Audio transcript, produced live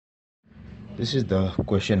This is the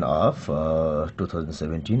question of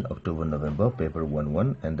 2017 October-November paper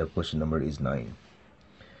 1-1, and the question number is 9.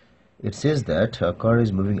 It says that a car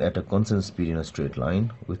is moving at a constant speed in a straight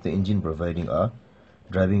line with the engine providing a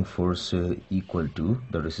driving force equal to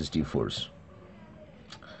the resistive force.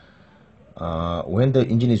 When the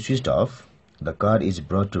engine is switched off, the car is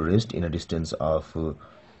brought to rest in a distance of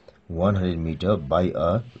 100 meters by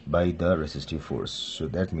the resistive force. So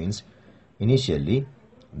that means initially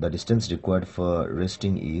the distance required for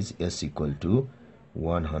resting is s equal to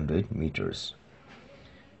 100 meters,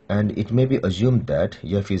 and it may be assumed that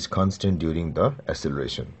f is constant during the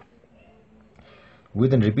acceleration. We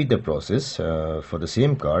then repeat the process for the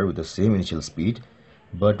same car with the same initial speed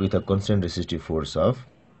but with a constant resistive force of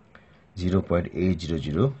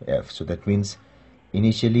 0.800 f. So that means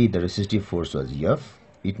initially the resistive force was f,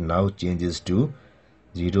 it now changes to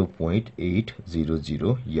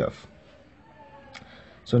 0.800 f.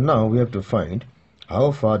 So now we have to find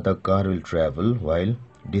how far the car will travel while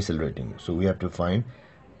decelerating. So we have to find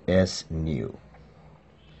S nu.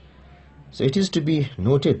 So it is to be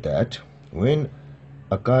noted that when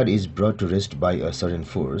a car is brought to rest by a certain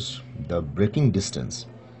force, the braking distance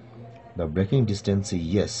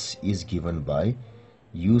S is given by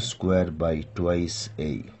u square by twice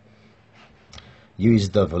a. U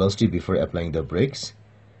is the velocity before applying the brakes,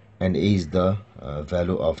 and a is the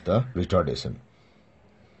value of the retardation.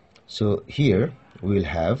 So here we will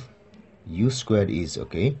have u squared is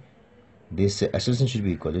this acceleration should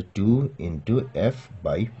be equal to 2 into f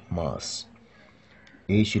by mass.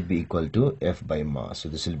 A should be equal to f by mass. So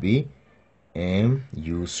this will be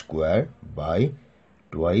mu square by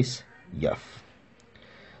twice f.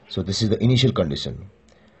 So this is the initial condition.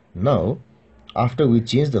 Now after we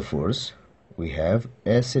change the force, we have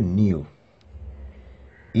S nu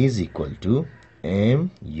is equal to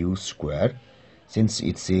mu square. Since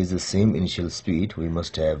it says the same initial speed, we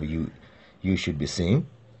must have u should be same,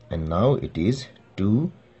 and now it is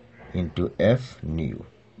 2 into f nu,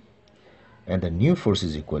 and the new force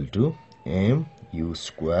is equal to mu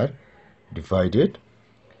square divided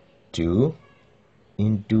 2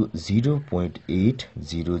 into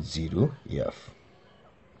 0.800 f.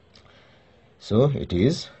 So it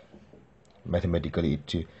is mathematically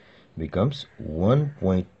it becomes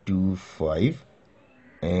 1.25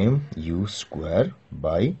 mu square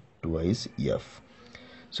by twice f.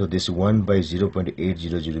 So this 1 by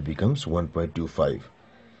 0.800 becomes 1.25.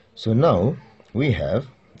 So now we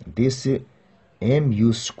have this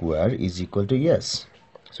mu square is equal to s.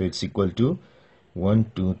 So it's equal to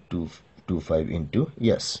 1.225 into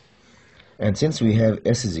s. And since we have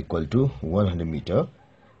s is equal to 100 meter,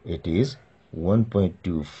 it is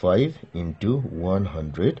 1.25 into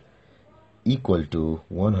 100 equal to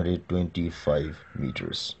 125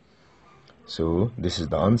 meters. So this is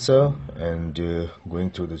the answer, and going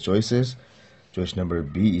through the choices, choice number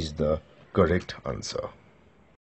B is the correct answer.